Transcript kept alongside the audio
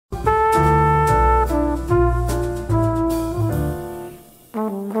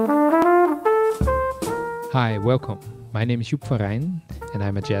Hi, welcome. My name is Joep van Rijn and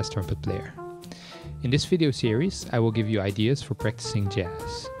I'm a jazz trumpet player. In this video series, I will give you ideas for practicing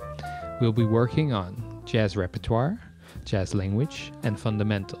jazz. We'll be working on jazz repertoire, jazz language, and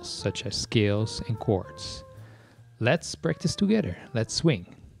fundamentals such as scales and chords. Let's practice together. Let's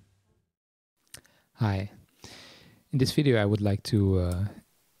swing. Hi. In this video, I would like to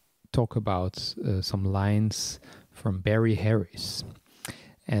talk about some lines from Barry Harris.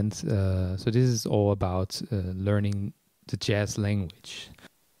 And so this is all about learning the jazz language.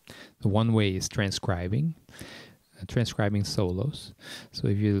 The one way is transcribing solos. So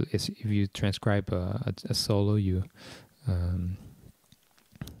if you transcribe a solo, you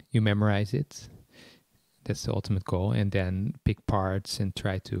memorize it. That's the ultimate goal, and then pick parts and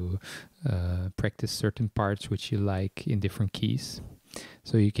try to practice certain parts which you like in different keys,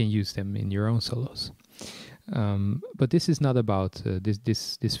 so you can use them in your own solos. But this is not about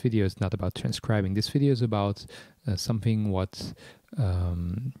this video is not about transcribing. This video is about something what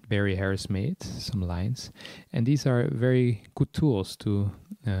Barry Harris made, some lines, and these are very good tools to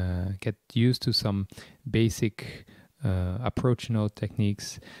get used to some basic approach note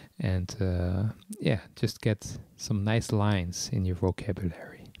techniques, and just get some nice lines in your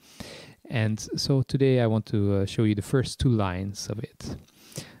vocabulary. And so today I want to show you the first two lines of it.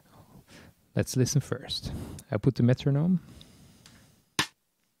 Let's listen first. I put the metronome.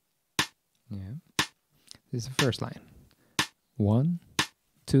 Yeah. This is the first line. 1,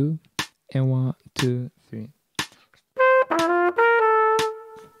 2, and 1, 2, 3.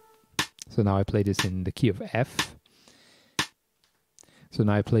 So now I play this in the key of F.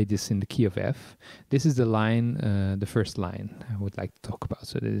 This is the line, the first line I would like to talk about.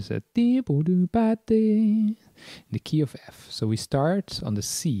 So there is a in the key of F. So we start on the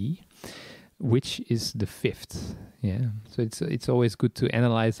C, which is the fifth. Yeah. So it's always good to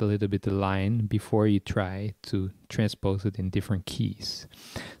analyze a little bit the line before you try to transpose it in different keys.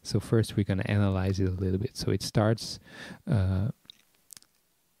 So first we're going to analyze it a little bit. So it starts on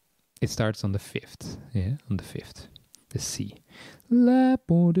the fifth. Yeah, on the fifth. The C. That's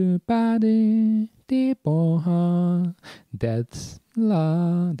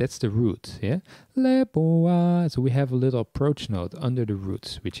the root, yeah. So we have a little approach note under the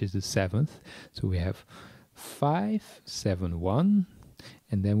root, which is the seventh. So we have 5, 7, 1,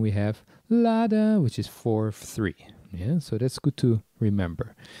 and then we have la-da, which is 4, 3. Yeah, so that's good to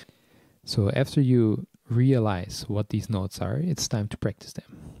remember. So after you realize what these notes are, it's time to practice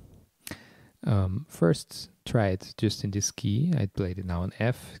them. First, try it just in this key. I played it now on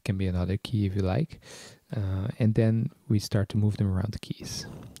F. It can be another key if you like. And then we start to move them around the keys.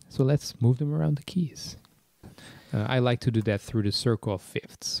 So let's move them around the keys. I like to do that through the circle of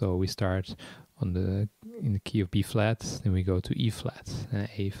fifths. So we start in the key of B flat, then we go to E flat, then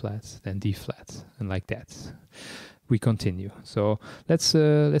A flat, then D flat, and like that. We continue. So let's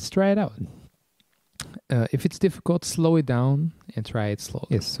try it out. If it's difficult, slow it down and try it slowly.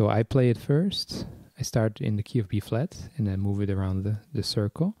 Yes, so I play it first. I start in the key of B flat and then move it around the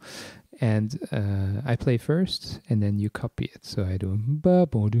circle. And I play first and then you copy it. So I do ba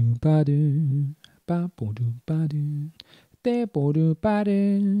bo do ba do ba bo do ba do de bo do ba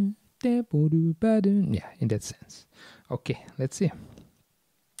do de bo do ba do. Yeah, in that sense. Okay, let's see.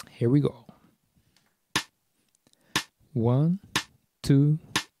 Here we go. 1, 2,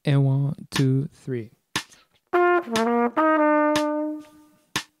 and 1, 2, 3.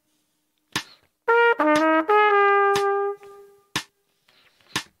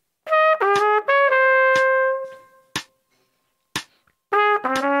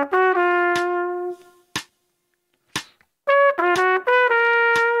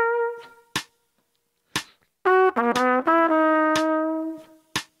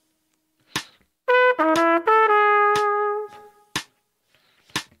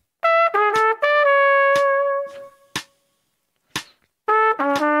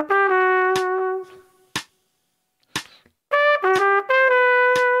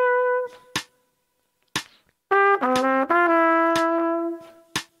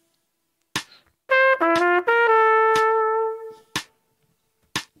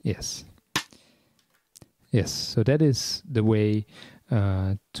 Yes, so that is the way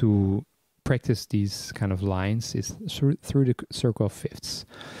to practice these kind of lines, is through the circle of fifths.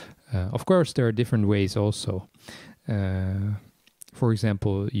 Of course, there are different ways also. For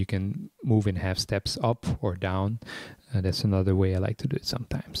example, you can move in half steps up or down. That's another way I like to do it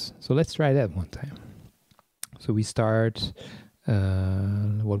sometimes. So let's try that one time. So we start,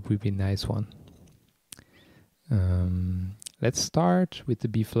 what would be a nice one? Let's start with the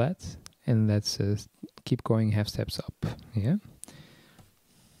B flat and let's keep going half steps up. Yeah.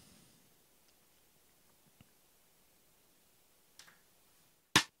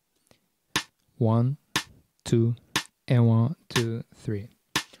 1, 2, and 1, 2, 3.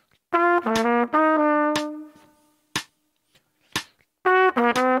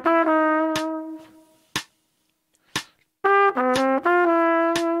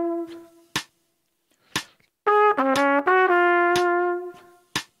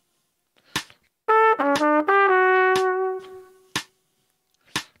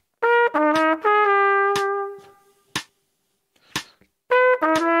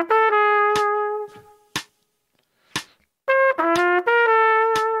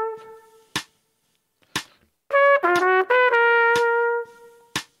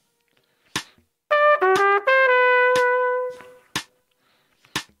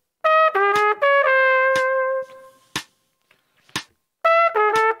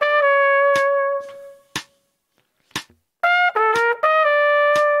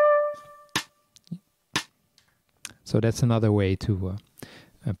 So that's another way to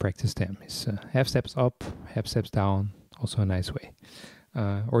practice them. Is half steps up, half steps down. Also a nice way.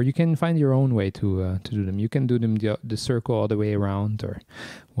 Or you can find your own way to do them. You can do them the circle all the way around, or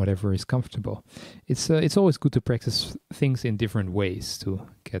whatever is comfortable. It's always good to practice things in different ways to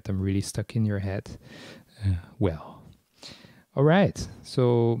get them really stuck in your head. Well, all right.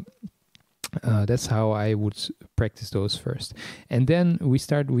 So that's how I would practice those first, and then we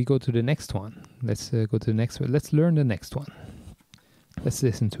go to the next one. Let's go to the next one. Let's learn the next one. Let's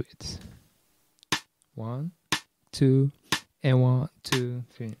listen to it. 1, 2, and 1, 2,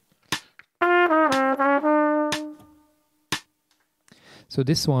 3. So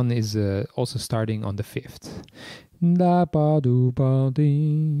this one is also starting on the 5th.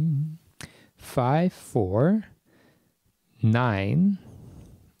 5, 4, 9.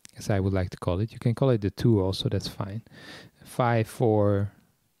 As I would like to call it. You can call it the 2 also, that's fine. 5, 4,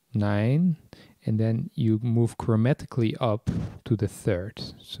 9, and then you move chromatically up to the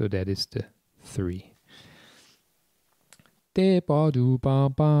 3rd, so that is the 3.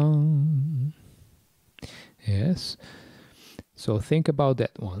 Yes. So think about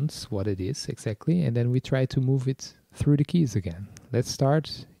that once, what it is exactly, and then we try to move it through the keys again. Let's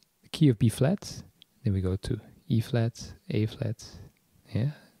start the key of B flat, then we go to E flat, A flat,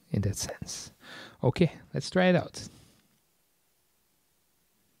 yeah, in that sense. Okay, let's try it out.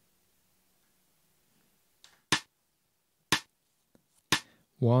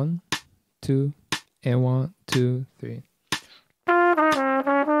 One, 2, and 1, 2, 3.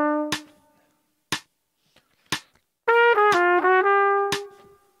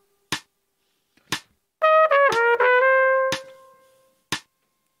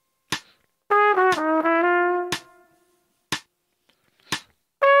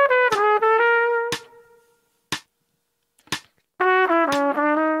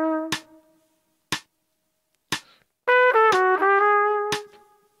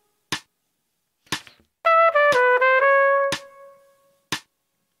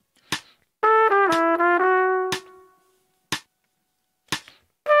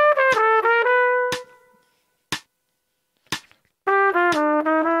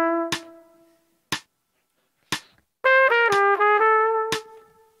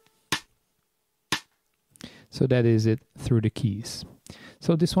 So that is it through the keys.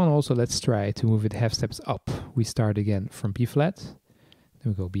 So this one also, let's try to move it half steps up. We start again from B flat, then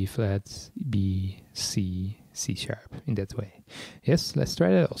we go B flat, B, C, C sharp, in that way. Yes, let's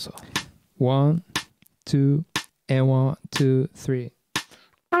try that also. 1, 2, and 1, 2, 3.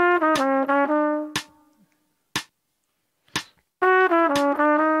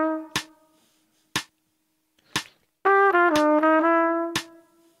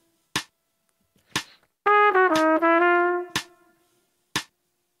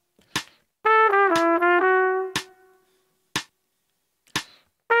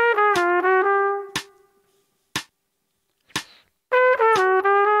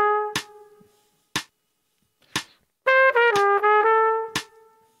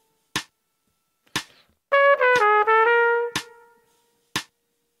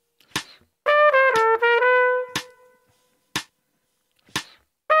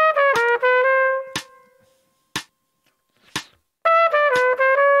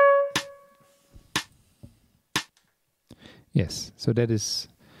 Yes, so that is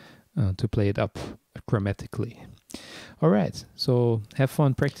to play it up chromatically. All right, so have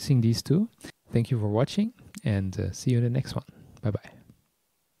fun practicing these two. Thank you for watching, and see you in the next one. Bye-bye.